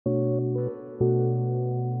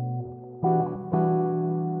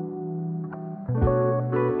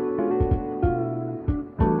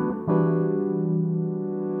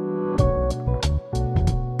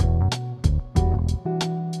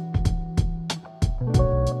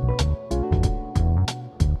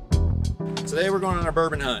Today we're going on a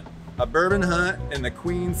bourbon hunt. A bourbon hunt in the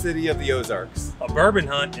Queen City of the Ozarks. A bourbon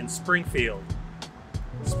hunt in Springfield.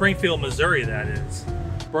 Springfield, Missouri, that is.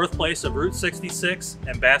 Birthplace of Route 66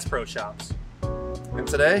 and Bass Pro Shops. And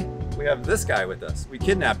today we have this guy with us. We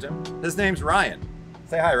kidnapped him. His name's Ryan.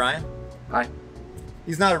 Say hi, Ryan. Hi.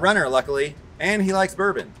 He's not a runner, luckily, and he likes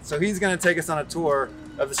bourbon. So he's gonna take us on a tour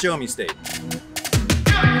of the Show Me State.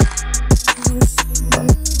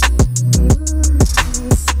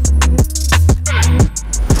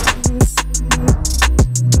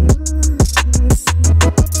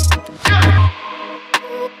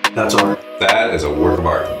 That's art. That is a work of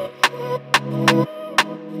art.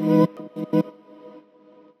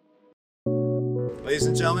 Ladies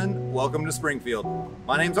and gentlemen, welcome to Springfield.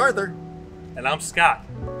 My name's Arthur. And I'm Scott.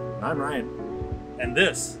 I'm Ryan. And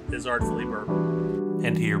this is Artfully Bourbon.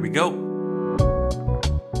 And here we go.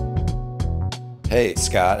 Hey,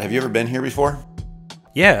 Scott, have you ever been here before?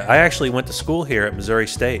 Yeah, I actually went to school here at Missouri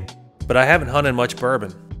State, but I haven't hunted much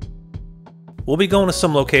bourbon. We'll be going to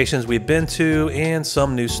some locations we've been to and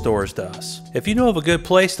some new stores to us. If you know of a good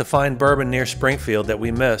place to find bourbon near Springfield that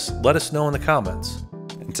we missed, let us know in the comments.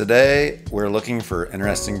 And today we're looking for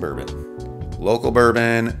interesting bourbon. Local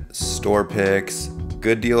bourbon, store picks,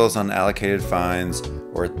 good deals on allocated finds,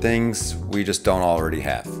 or things we just don't already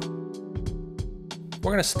have.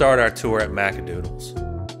 We're going to start our tour at Macadoodles.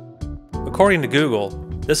 According to Google,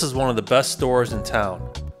 this is one of the best stores in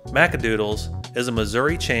town. Macadoodles is a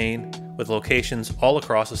Missouri chain with locations all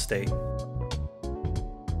across the state.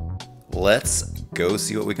 Let's go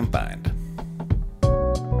see what we can find.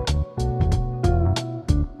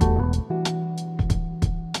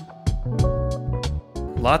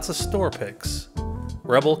 Lots of store picks.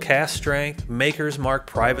 Rebel Cast Strength, Maker's Mark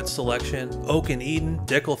Private Selection, Oak and Eden,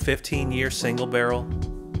 Dickel 15-year single barrel.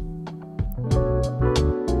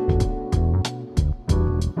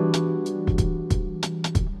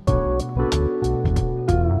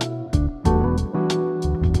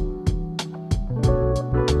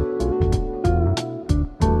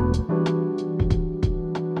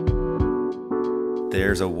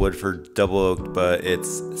 There's a Woodford Double Oaked, but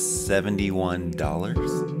it's $71.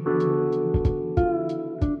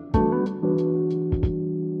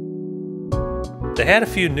 They had a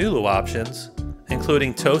few Nulu options,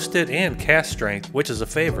 including Toasted and Cast Strength, which is a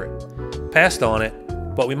favorite. Passed on it,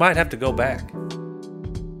 but we might have to go back.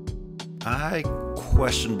 I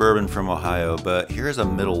question bourbon from Ohio, but here's a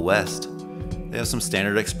Middle West. They have some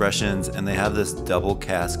standard expressions, and they have this double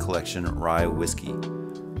cask collection rye whiskey.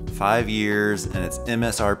 5 years, and its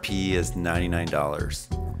MSRP is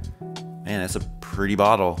 $99. Man, that's a pretty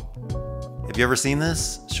bottle. Have you ever seen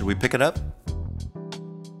this? Should we pick it up?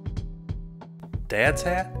 Dad's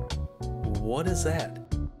hat? What is that?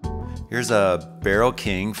 Here's a Barrel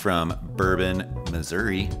King from Bourbon,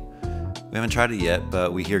 Missouri. We haven't tried it yet,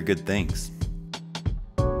 but we hear good things.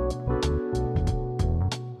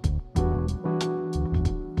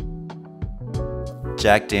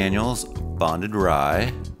 Jack Daniel's Bonded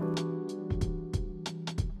Rye.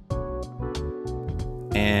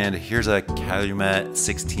 And here's a Calumet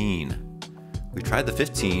 16. We tried the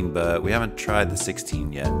 15, but we haven't tried the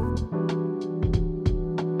 16 yet.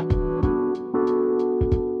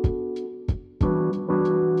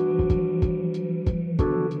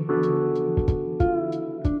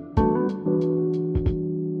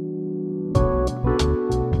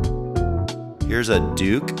 Here's a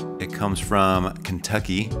Duke. It comes from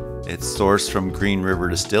Kentucky. It's sourced from Green River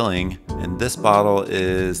Distilling, and this bottle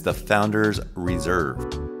is the Founder's Reserve.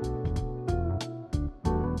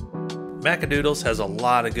 Macadoodles has a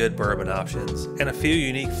lot of good bourbon options and a few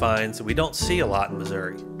unique finds that we don't see a lot in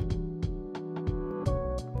Missouri.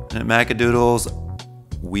 And at Macadoodles,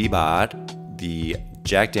 we bought the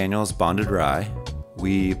Jack Daniel's Bonded Rye.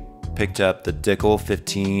 We picked up the Dickel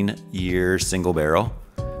 15-year single barrel,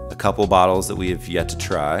 a couple bottles that we have yet to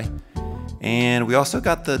try. And we also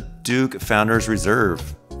got the Duke Founder's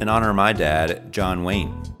Reserve in honor of my dad, John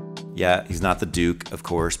Wayne. Yeah, he's not the Duke, of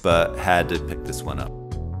course, but had to pick this one up.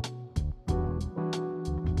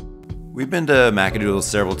 We've been to Macadoodles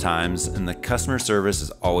several times, and the customer service is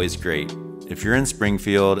always great. If you're in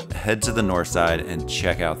Springfield, head to the north side and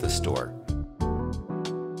check out the store.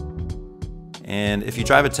 And if you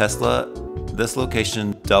drive a Tesla, this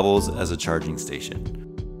location doubles as a charging station.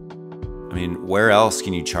 I mean, where else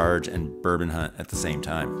can you charge and bourbon hunt at the same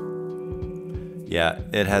time? Yeah,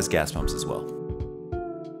 it has gas pumps as well.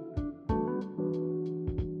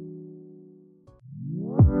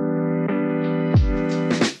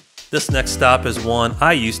 This next stop is one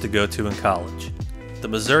I used to go to in college, the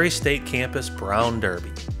Missouri State Campus Brown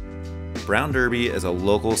Derby. Brown Derby is a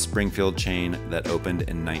local Springfield chain that opened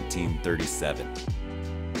in 1937.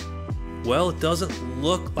 Well, it doesn't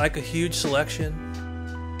look like a huge selection.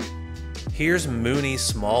 Here's Mooney's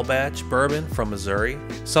small batch bourbon from Missouri,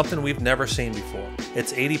 something we've never seen before.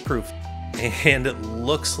 It's 80 proof and it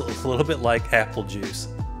looks a little bit like apple juice.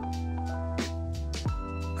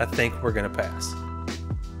 I think we're gonna pass.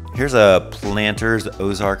 Here's a Planters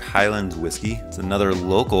Ozark Highlands whiskey. It's another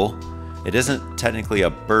local. It isn't technically a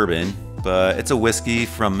bourbon, but it's a whiskey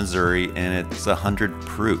from Missouri and it's 100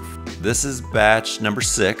 proof. This is batch number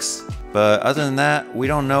 6, but other than that, we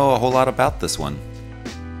don't know a whole lot about this one.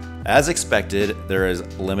 As expected, there is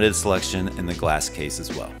limited selection in the glass case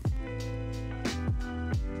as well.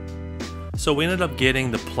 So we ended up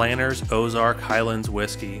getting the Planters Ozark Highlands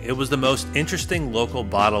whiskey. It was the most interesting local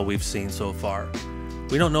bottle we've seen so far.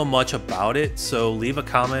 We don't know much about it, so leave a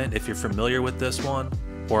comment if you're familiar with this one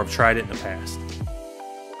or have tried it in the past.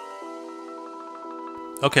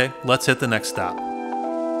 Okay, let's hit the next stop.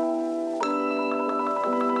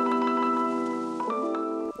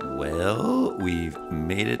 Well, we've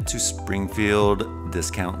made it to Springfield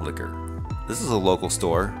Discount Liquor. This is a local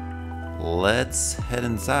store. Let's head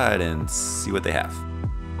inside and see what they have.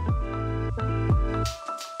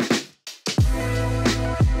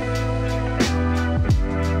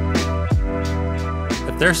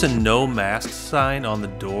 If there's a no mask sign on the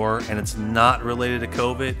door and it's not related to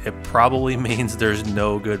COVID, it probably means there's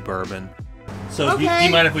no good bourbon. So Okay. do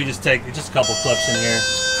you mind if we just take just a couple clips in here?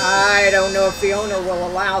 I don't know if the owner will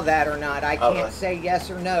allow that or not. I can't say yes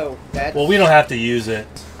or no. That's, Well, we don't have to use it.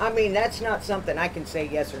 I mean, that's not something I can say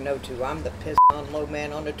yes or no to. I'm the piss on low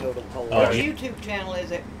man on the totem pole. Oh, Which you- YouTube channel is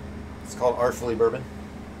it? It's called Artfully Bourbon.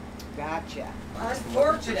 Gotcha.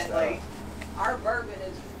 Unfortunately, our bourbon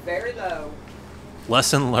is very low.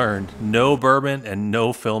 Lesson learned, no bourbon and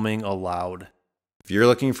no filming allowed. If you're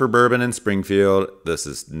looking for bourbon in Springfield, this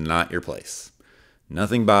is not your place.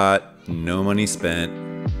 Nothing bought, no money spent.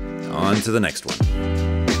 On to the next one.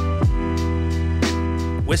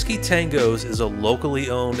 Whiskey Tangos is a locally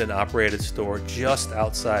owned and operated store just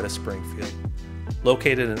outside of Springfield,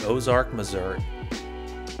 located in Ozark, Missouri.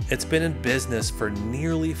 It's been in business for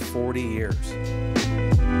nearly 40 years.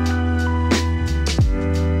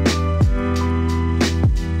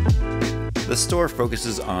 The store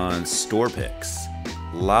focuses on store picks.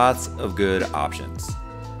 Lots of good options.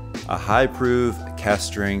 A high proof,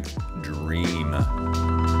 cask strength dream.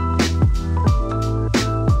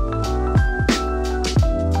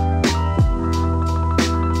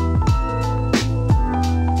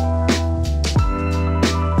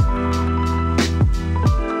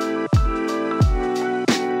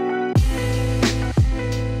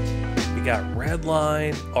 We got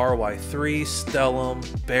Redline, RY3,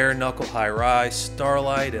 Stellum, Bare Knuckle High Rise,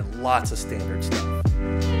 Starlight, and lots of standard stuff.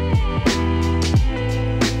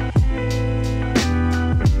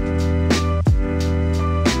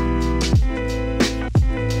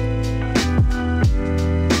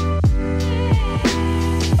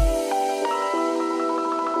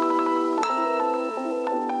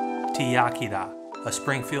 Yakida, a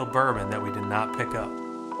Springfield bourbon that we did not pick up.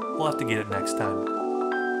 We'll have to get it next time.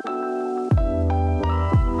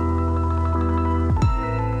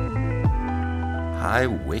 High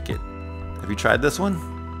Wicked. Have you tried this one?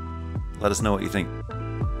 Let us know what you think.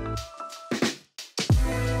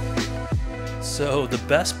 So the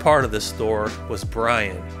best part of this store was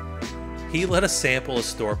Brian. He let us sample a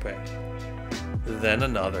store pick. Then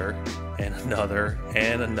another, and another,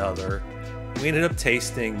 and another. We ended up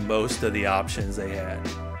tasting most of the options they had.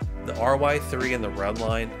 The RY3 and the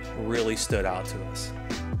Redline really stood out to us.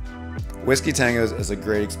 Whiskey Tangos is a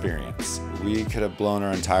great experience. We could have blown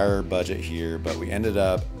our entire budget here, but we ended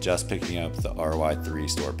up just picking up the RY3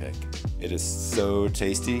 store pick. It is so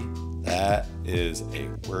tasty. That is a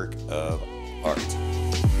work of art.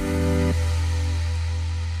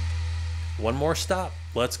 One more stop.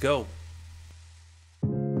 Let's go.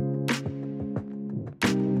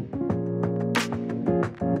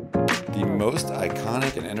 The most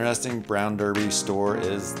iconic and interesting Brown Derby store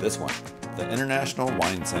is this one, the International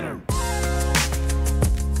Wine Center.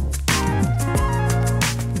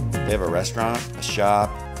 They have a restaurant, a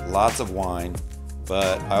shop, lots of wine,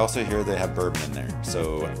 but I also hear they have bourbon in there,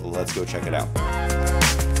 so let's go check it out.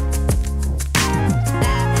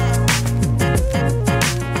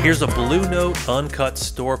 Here's a Blue Note Uncut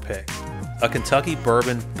store pick, a Kentucky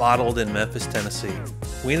bourbon bottled in Memphis, Tennessee.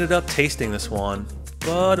 We ended up tasting this one,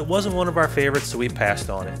 but it wasn't one of our favorites, so we passed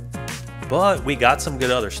on it. But we got some good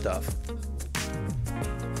other stuff.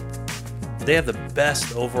 They have the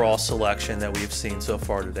best overall selection that we've seen so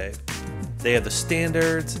far today. They have the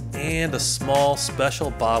standards and a small special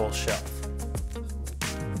bottle shelf.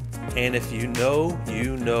 And if you know,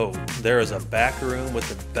 you know, there is a back room with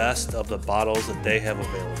the best of the bottles that they have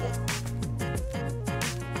available.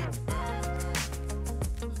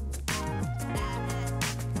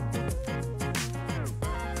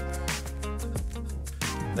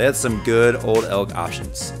 They had some good Old Elk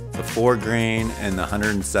options. The 4 grain and the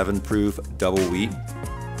 107 proof double wheat.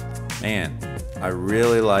 Man, I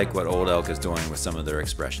really like what Old Elk is doing with some of their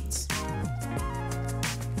expressions.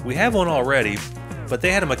 We have one already, but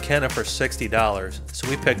they had a McKenna for $60, so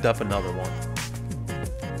we picked up another one.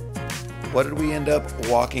 What did we end up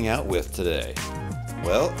walking out with today?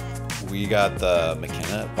 Well, we got the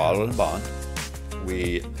McKenna bottled and bond.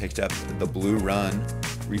 We picked up the Blue Run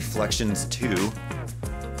Reflections 2.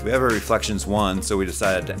 We have a Reflections 1, so we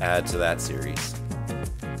decided to add to that series.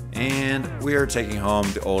 And we are taking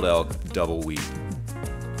home the Old Elk Double Wheat.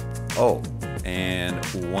 Oh, and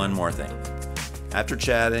one more thing. After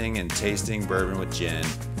chatting and tasting bourbon with Jen,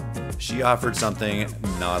 she offered something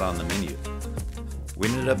not on the menu. We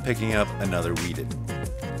ended up picking up another wheated,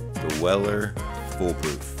 the Weller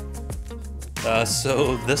Foolproof.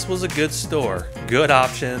 So this was a good store, good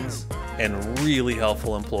options, and really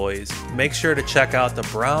helpful employees. Make sure to check out the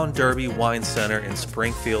Brown Derby Wine Center in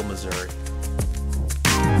Springfield, Missouri.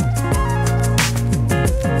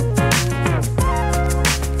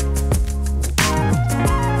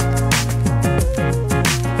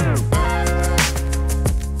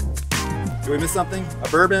 Did we miss something? A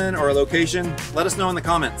bourbon or a location? Let us know in the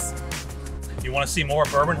comments. If you want to see more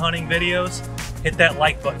bourbon hunting videos, hit that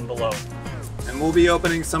like button below. And we'll be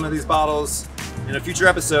opening some of these bottles in a future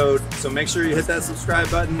episode, so make sure you hit that subscribe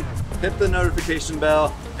button, hit the notification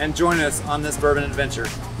bell, and join us on this bourbon adventure.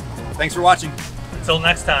 Thanks for watching. Until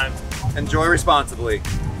next time. Enjoy responsibly.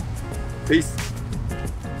 Peace.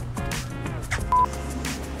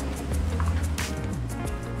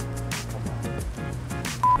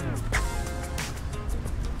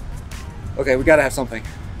 Okay, we gotta have something.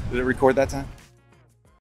 Did it record that time?